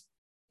 There's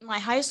my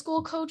high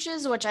school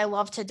coaches, which I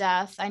love to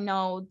death. I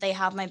know they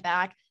have my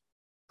back.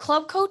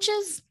 Club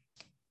coaches,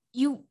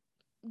 you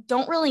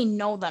don't really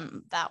know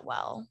them that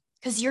well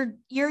because you're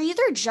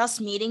either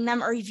just meeting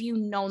them or if you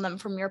know them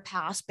from your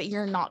past, but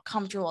you're not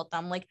comfortable with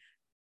them. Like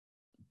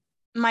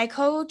my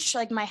coach,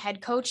 like my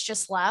head coach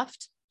just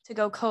left to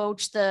go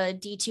coach the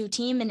D2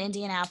 team in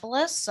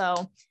Indianapolis.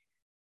 So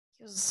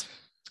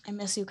I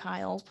miss you,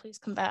 Kyle. Please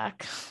come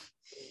back.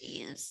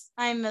 Please.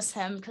 I miss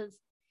him because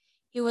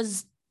he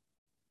was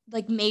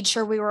like made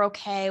sure we were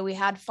okay. We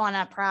had fun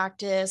at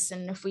practice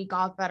and if we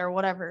got better,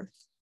 whatever.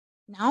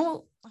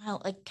 Now,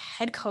 like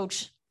head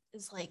coach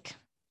is like,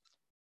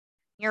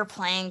 your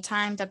playing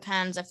time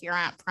depends if you're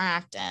at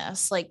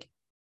practice. Like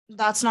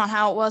that's not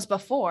how it was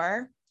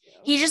before.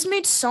 He just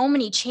made so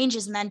many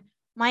changes. And then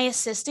my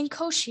assistant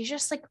coach, she's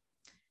just like,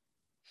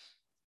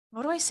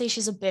 what do I say?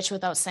 She's a bitch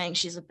without saying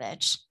she's a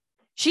bitch.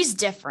 She's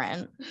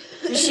different.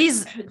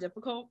 She's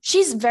difficult.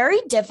 She's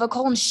very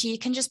difficult and she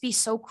can just be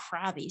so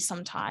crabby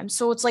sometimes.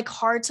 So it's like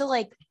hard to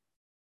like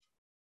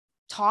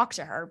talk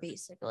to her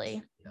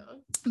basically.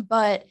 Yeah.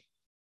 But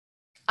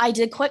I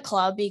did quit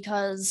club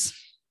because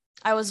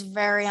I was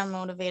very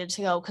unmotivated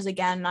to go because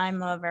again,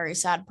 I'm a very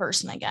sad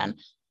person again.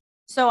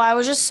 So I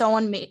was just so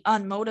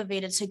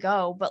unmotivated to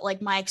go. But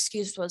like my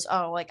excuse was,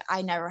 oh, like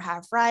I never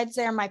have rides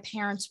there. My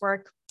parents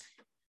work.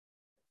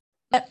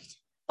 But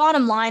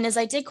bottom line is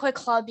I did quit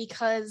club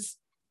because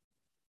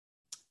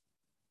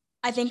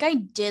I think I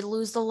did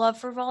lose the love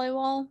for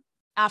volleyball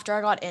after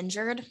I got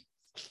injured.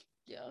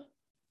 Yeah.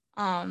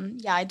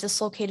 Yeah, I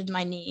dislocated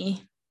my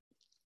knee.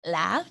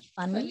 Laugh,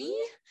 funny.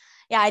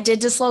 Yeah, I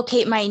did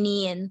dislocate my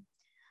knee, and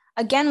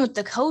again with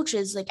the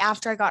coaches, like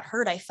after I got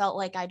hurt, I felt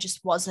like I just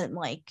wasn't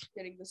like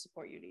getting the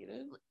support you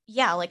needed.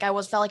 Yeah, like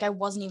felt like I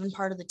wasn't even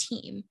part of the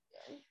team.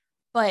 Yeah.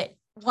 But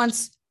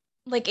once,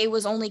 like, it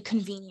was only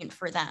convenient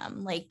for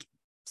them, like,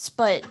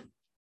 but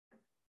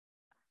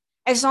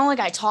it's not like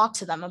I talked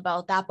to them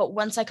about that. But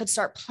once I could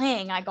start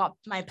playing, I got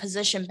my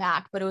position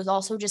back. But it was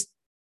also just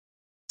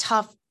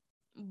tough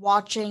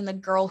watching the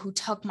girl who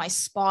took my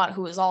spot,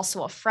 who was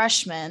also a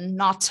freshman,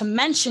 not to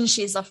mention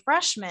she's a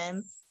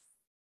freshman.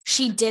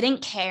 She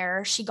didn't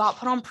care. She got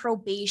put on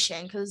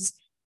probation because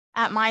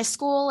at my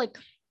school, like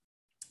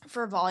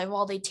for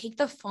volleyball, they take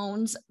the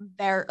phones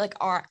very, like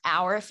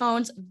our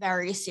phones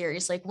very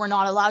serious. Like we're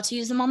not allowed to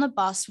use them on the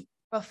bus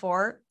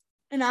before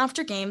and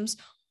after games.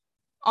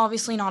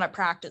 Obviously not at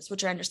practice,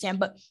 which I understand,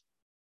 but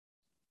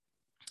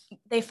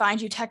they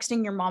find you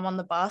texting your mom on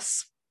the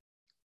bus,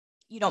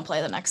 you don't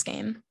play the next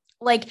game.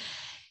 Like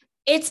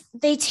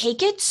they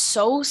take it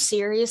so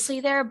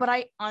seriously there, but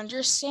I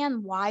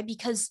understand why,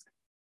 because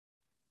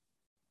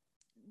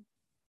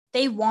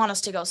they want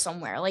us to go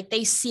somewhere. Like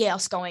they see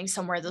us going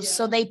somewhere,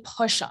 so they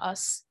push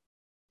us.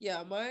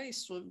 Yeah, my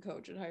swim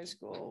coach in high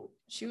school,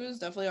 she was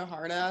definitely a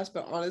hard ass,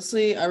 but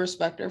honestly, I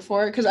respect her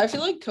for it because I feel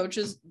like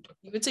coaches,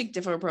 you would take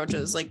different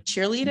approaches. Like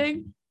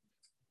cheerleading,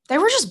 they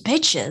were just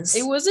bitches.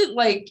 It wasn't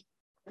like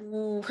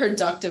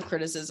productive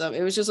criticism.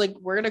 It was just like,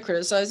 we're gonna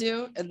criticize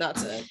you, and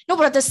that's it. No,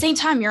 but at the same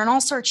time, you're an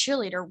all-star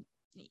cheerleader.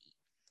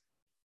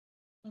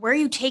 Where are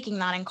you taking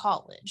that in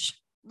college?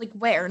 Like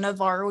where?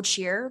 Navarro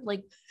cheer?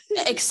 Like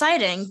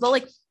exciting, but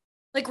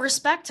like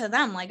respect to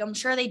them. Like I'm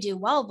sure they do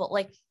well, but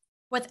like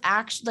with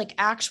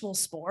actual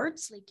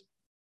sports, like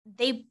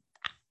they,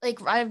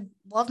 like I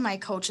love my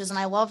coaches and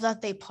I love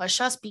that they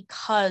push us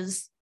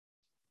because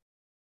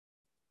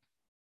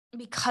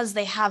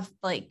they have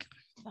like,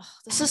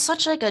 this is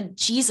such like a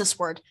Jesus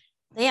word.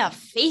 They have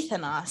faith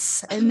in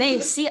us and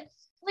they see it,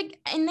 like,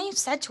 and they've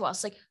said to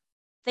us, like,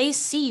 they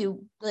see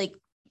you, like,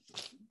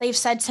 they've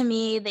said to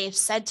me, they've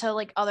said to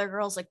like other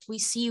girls, like, we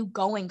see you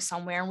going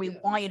somewhere and we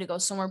want you to go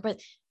somewhere. But at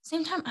the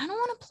same time, I don't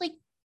want to play.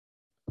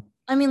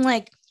 I mean,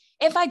 like,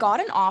 if I got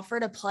an offer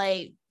to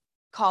play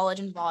college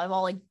and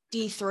volleyball, like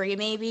D3,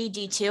 maybe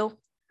D2,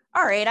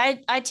 all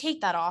right, I'd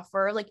take that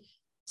offer. Like,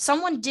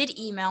 someone did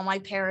email my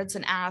parents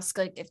and ask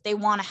like if they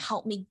want to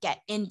help me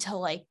get into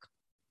like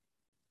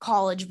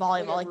college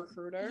volleyball. Like a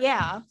recruiter?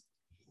 Yeah.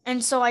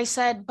 And so I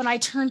said, but I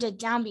turned it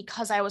down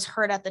because I was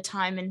hurt at the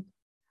time and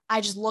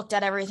I just looked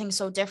at everything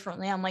so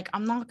differently. I'm like,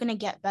 I'm not going to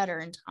get better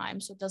in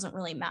time, so it doesn't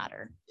really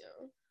matter.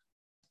 Yeah.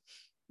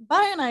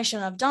 But I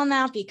shouldn't have done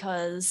that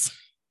because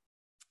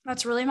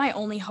that's really my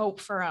only hope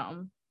for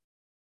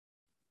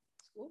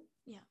school.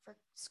 Yeah, for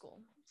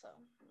school. So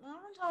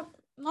I'm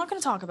not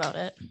going to talk about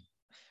it.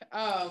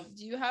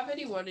 Do you have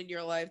anyone in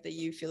your life that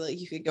you feel like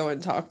you could go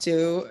and talk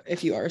to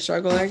if you are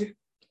struggling?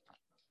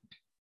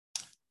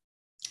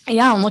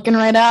 Yeah, I'm looking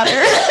right at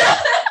her.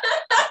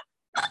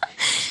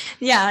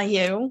 Yeah,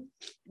 you.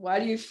 Why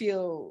do you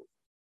feel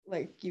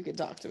like you could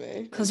talk to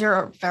me? Because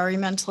you're very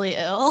mentally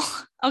ill.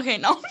 Okay,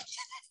 no.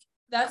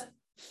 That's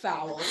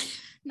foul.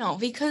 No,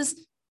 because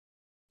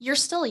you're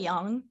still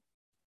young.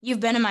 You've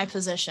been in my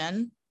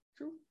position.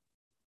 True.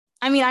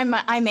 I mean,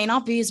 I may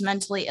not be as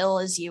mentally ill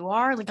as you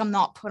are. Like, I'm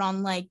not put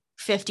on like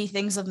 50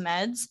 things of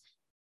meds.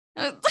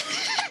 And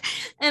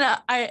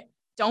I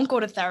don't go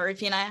to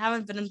therapy, and I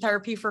haven't been in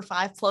therapy for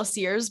 5+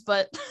 years,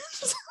 but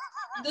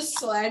the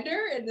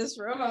slander in this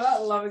room, I'm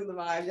not loving the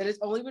vibe. And it's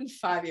only been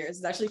 5 years.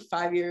 It's actually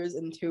 5 years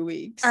and 2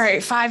 weeks. All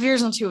right, 5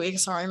 years and 2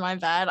 weeks. Sorry, my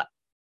bad.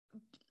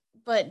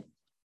 But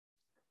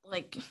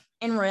like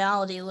in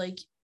reality, like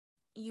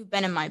you've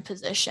been in my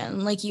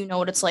position. Like, you know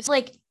what it's like.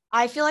 Like,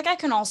 I feel like I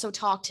can also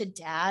talk to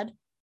Dad,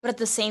 but at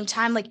the same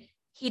time, like,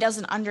 he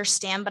doesn't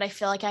understand, but I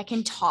feel like I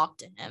can talk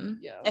to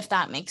him, if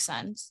that makes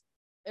sense.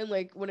 And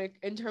like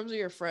in terms of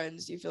your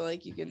friends, do you feel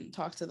like you can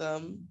talk to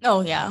them?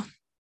 Oh, yeah.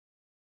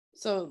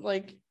 So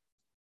like,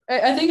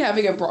 I think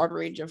having a broad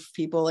range of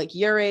people like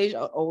your age,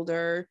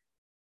 older,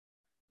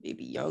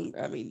 maybe young.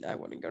 I mean, I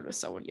wouldn't go to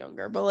someone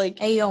younger, but like,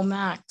 hey, yo,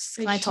 Max,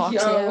 can I talk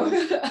to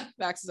you?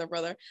 Max is our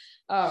brother.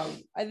 I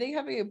think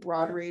having a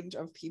broad range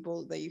of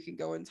people that you can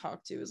go and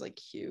talk to is like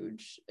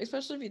huge,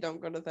 especially if you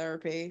don't go to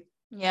therapy.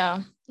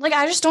 Yeah. Like,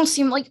 I just don't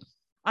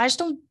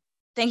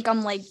think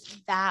I'm like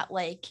that,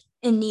 like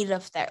in need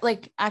of therapy.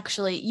 Like,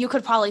 actually, you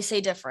could probably say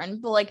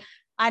different, but like,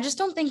 I just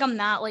don't think I'm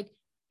that like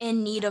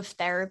in need of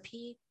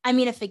therapy. I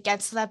mean, if it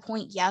gets to that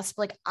point, yes,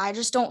 but like, I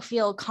just don't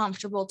feel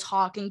comfortable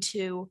talking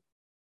to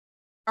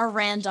a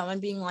random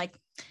and being like,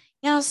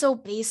 yeah, so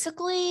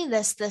basically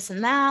this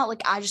and that.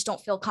 Like, I just don't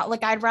feel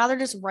like, I'd rather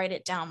just write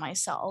it down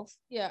myself.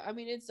 Yeah, I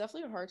mean, it's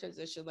definitely a hard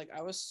transition. Like,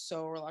 I was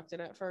so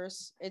reluctant at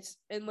first.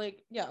 And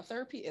like, yeah,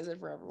 therapy isn't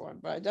for everyone,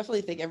 but I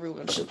definitely think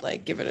everyone should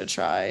like give it a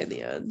try in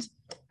the end.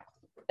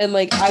 And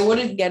like I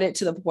wouldn't get it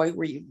to the point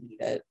where you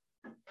need it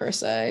per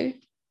se.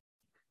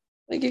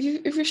 Like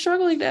if you're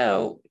struggling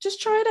now,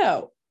 just try it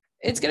out.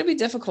 It's gonna be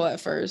difficult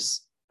at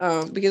first.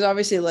 Because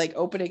obviously like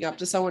opening up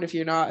to someone if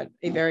you're not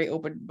a very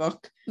open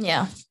book.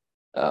 Yeah.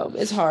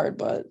 It's hard,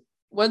 but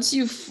once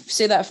you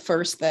say that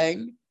first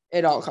thing,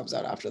 it all comes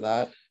out after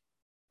that.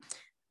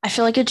 I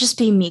feel like it'd just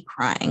be me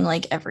crying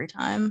like every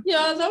time.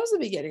 Yeah, that was the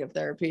beginning of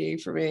therapy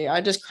for me.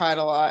 I just cried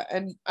a lot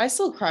and I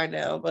still cry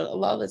now, but a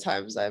lot of the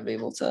times I'm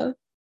able to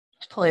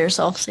pull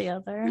yourself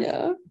together.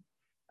 Yeah.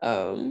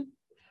 Do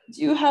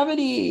you have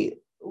any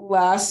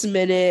last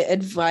minute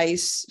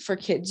advice for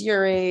kids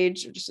your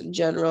age or just in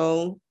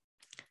general?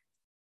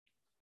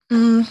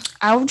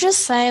 I would just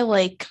say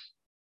like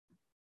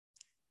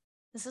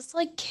this is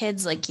like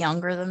kids like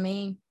younger than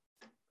me.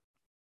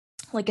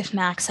 Like if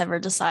Max ever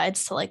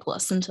decides to like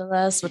listen to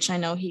this, which I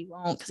know he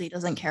won't because he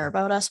doesn't care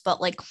about us, but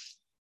like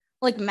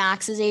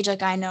Max's age,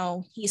 like I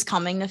know he's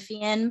coming to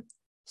Fian,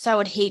 so I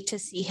would hate to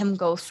see him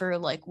go through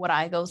like what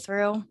I go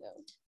through.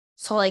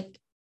 So like,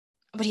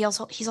 but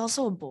he's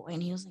also a boy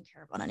and he doesn't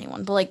care about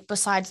anyone. But like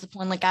besides the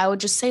point, like I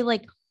would just say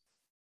like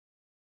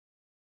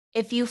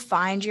if you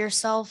find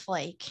yourself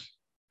like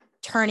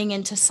turning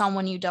into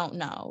someone you don't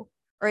know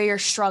or you're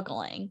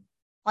struggling,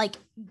 like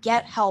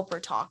get help or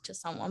talk to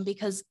someone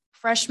because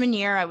freshman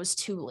year I was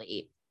too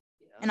late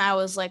and I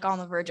was like on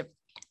the verge of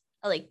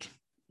like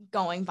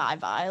going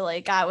bye-bye.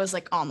 Like I was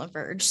like on the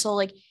verge. So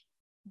like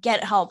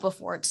get help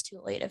before it's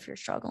too late if you're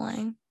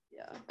struggling.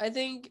 Yeah. I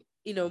think,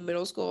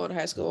 middle school and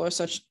high school are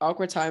such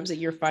awkward times that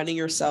you're finding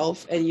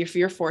yourself and if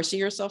you're forcing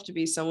yourself to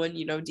be someone,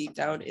 deep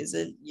down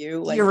isn't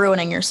you. Like you're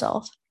ruining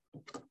yourself.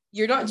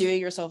 You're not doing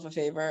yourself a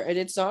favor and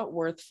it's not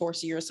worth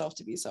forcing yourself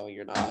to be someone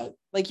you're not.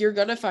 Like you're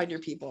going to find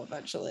your people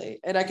eventually.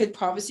 And I could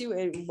promise you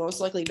it will most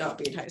likely not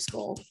be in high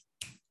school.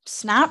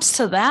 Snaps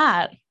to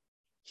that.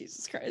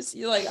 Jesus Christ.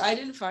 You're like, I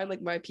didn't find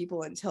like my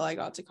people until I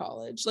got to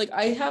college. Like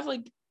I have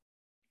like,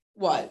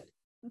 what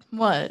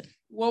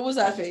was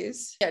that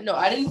face? Yeah, no,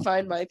 I didn't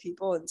find my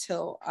people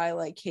until I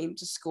like came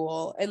to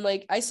school. And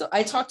like I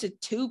talked to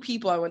 2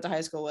 people I went to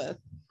high school with.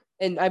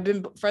 And I've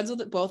been friends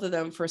with both of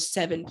them for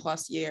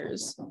 7+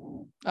 years.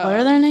 What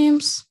are their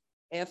names?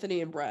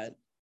 Anthony and Brett.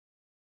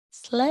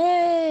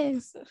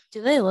 Slays.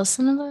 Do they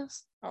listen to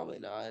this? Probably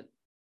not.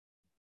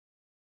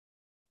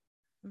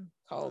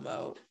 Call them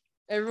out.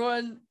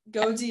 Everyone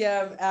go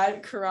DM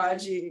at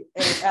Karaji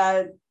and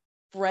at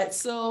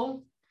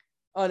Bretzel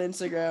on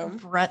Instagram.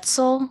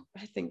 Bretzel?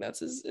 I think that's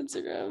his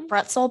Instagram.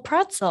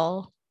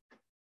 Pretzel.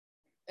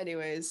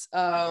 Anyways,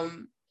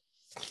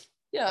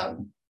 yeah.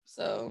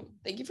 So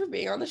thank you for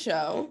being on the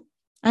show.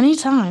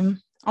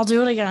 Anytime. I'll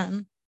do it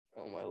again.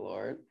 Oh my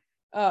Lord.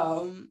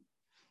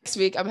 Next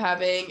week I'm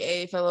having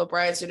a fellow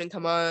Brian student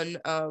come on.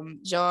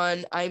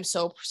 John, I'm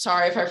so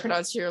sorry if I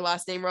pronounced your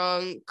last name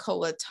wrong.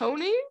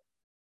 Colatoni?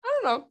 I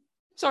don't know.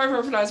 Sorry if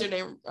I pronounced your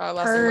name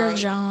last name wrong.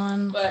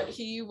 John. But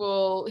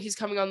he's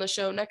coming on the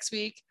show next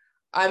week.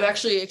 I'm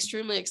actually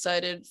extremely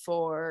excited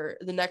for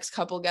the next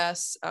couple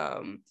guests.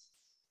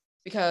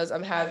 Because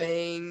I'm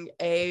having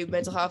a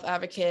mental health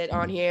advocate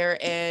on here.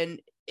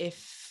 And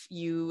if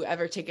you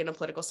ever taken a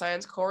political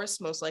science course,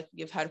 most likely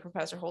you've had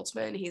Professor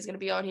Holtzman. He's going to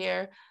be on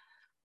here.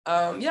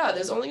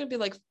 There's only going to be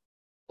like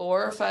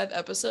 4 or 5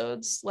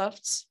 episodes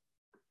left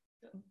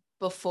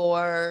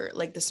before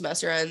like the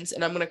semester ends.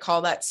 And I'm going to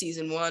call that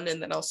season 1.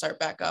 And then I'll start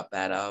back up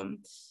at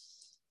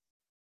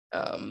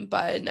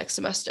by next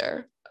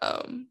semester.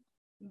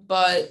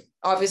 But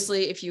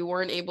obviously, if you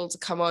weren't able to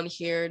come on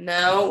here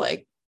now,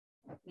 like,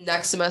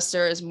 next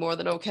semester is more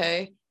than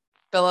okay.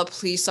 Bella,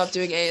 please stop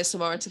doing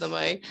ASMR to the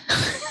mic.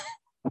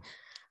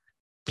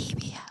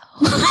 BBL.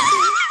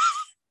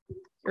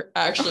 You're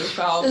actually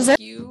foul. Thank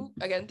you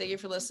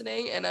for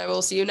listening, and I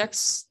will see you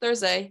next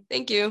Thursday.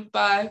 Thank you.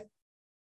 Bye.